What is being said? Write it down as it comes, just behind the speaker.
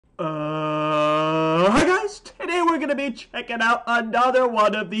Hi guys, today we're gonna be checking out another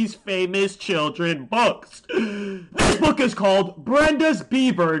one of these famous children books. This book is called Brenda's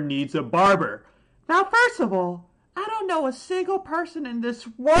Beaver Needs a Barber. Now first of all, I don't know a single person in this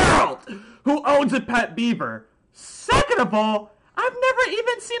world who owns a pet beaver. Second of all, I've never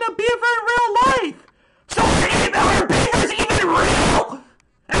even seen a beaver in real life. So are beavers even real?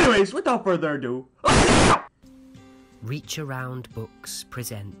 Anyways, without further ado, let's go! Reach Around Books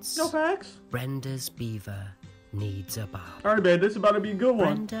presents No facts. Brenda's Beaver Needs a Barber. Alright man, this is about to be a good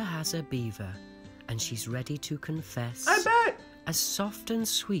one. Brenda has a beaver, and she's ready to confess. I bet. As soft and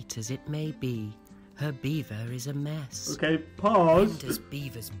sweet as it may be, her beaver is a mess. Okay, pause. Brenda's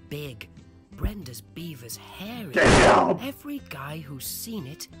beaver's big. Brenda's beaver's hairy. Damn! Every guy who's seen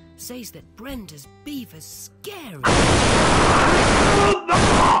it says that Brenda's beaver's scary.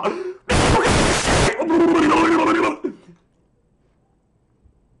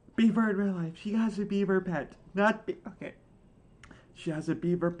 Beaver in real life. She has a beaver pet. Okay. She has a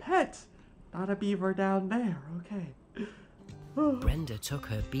beaver pet. Not a beaver down there. Okay. Brenda took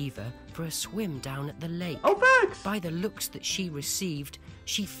her beaver for a swim down at the lake. Oh, thanks! By the looks that she received,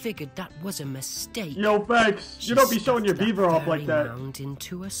 she figured that was a mistake. Yo, thanks. You don't be showing your beaver off like that. Mound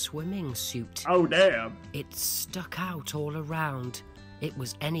into a swimming suit. Oh, damn. It stuck out all around. It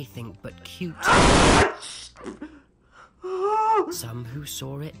was anything but cute. Some who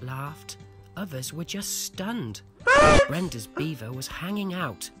saw it laughed. Others were just stunned. Brenda's beaver was hanging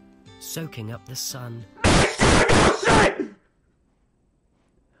out, soaking up the sun.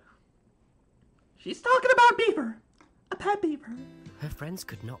 She's talking about beaver. A pet beaver. Her friends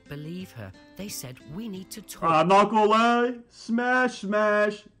could not believe her. They said, "We need to talk." I'm not gonna lie. Smash,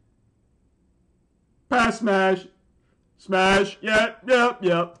 smash. Pass smash. Smash.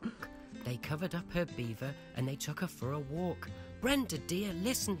 Yep. They covered up her beaver and they took her for a walk. "Brenda, dear,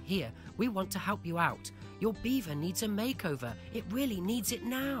 listen here. We want to help you out. Your beaver needs a makeover. It really needs it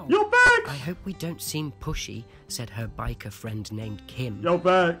now." Yo, Bex! "I hope we don't seem pushy," said her biker friend named Kim. Yo,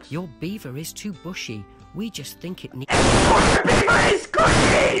 Bex! "Your beaver is too bushy. We just think it needs..." Her beaver is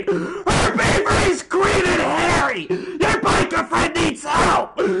green! Her beaver is green and hairy! Your biker friend needs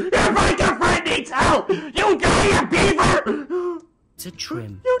help! Your biker friend needs help! You dye your beaver! To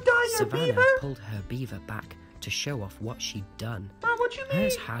trim, You dye your Savannah beaver? pulled her beaver back to show off what she'd done. What you mean?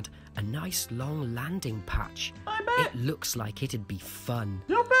 Hers had a nice long landing patch. I bet. It looks like it'd be fun.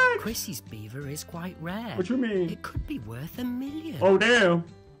 Yo, Bex! Chrissy's beaver is quite rare. What you mean? It could be worth $1 million. Oh, damn.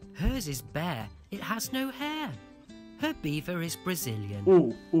 Hers is bare. It has no hair. Her beaver is Brazilian.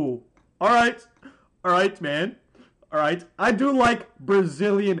 Ooh. Alright, man. Alright. I do like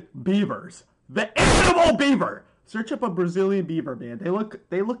Brazilian beavers. The animal beaver! Search up a Brazilian beaver, man.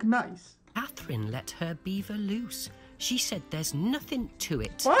 They look nice. Catherine let her beaver loose. She said there's nothing to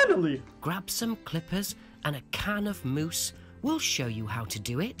it. Finally! Grab some clippers and a can of mousse. We'll show you how to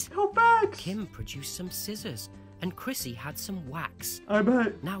do it. Go back! Kim produced some scissors and Chrissy had some wax. I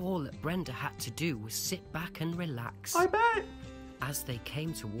bet. Now all that Brenda had to do was sit back and relax. I bet. As they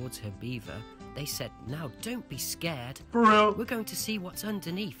came towards her beaver, they said, "Now don't be scared. For real. We're going to see what's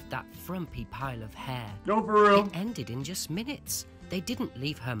underneath that frumpy pile of hair." No, for real. It ended in just minutes. They didn't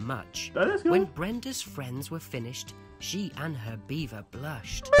leave her much. That is good. When Brenda's friends were finished, she and her beaver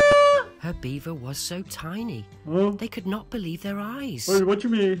blushed. Her beaver was so tiny. Huh? They could not believe their eyes. What you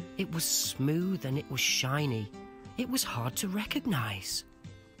mean? It was smooth and it was shiny. It was hard to recognize.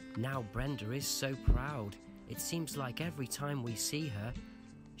 Now Brenda is so proud. It seems like every time we see her,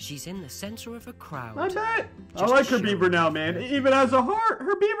 she's in the center of a crowd. I bet. I Just like her show beaver now, man. It even has a heart.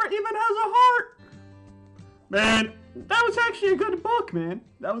 Her beaver even has a heart. Man, that was actually a good book, man.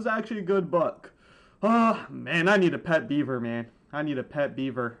 That was actually a good book. Oh, man, I need a pet beaver, man. I need a pet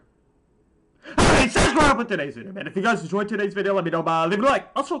beaver. Alright, so that's wrap up with today's video, man. If you guys enjoyed today's video, let me know by leaving a like.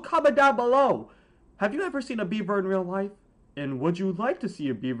 Also, comment down below. Have you ever seen a beaver in real life? And would you like to see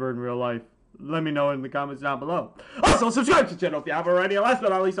a beaver in real life? Let me know in the comments down below. Also, subscribe to the channel if you haven't already. And last but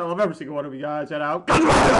not least, I love every single one of you guys. And out.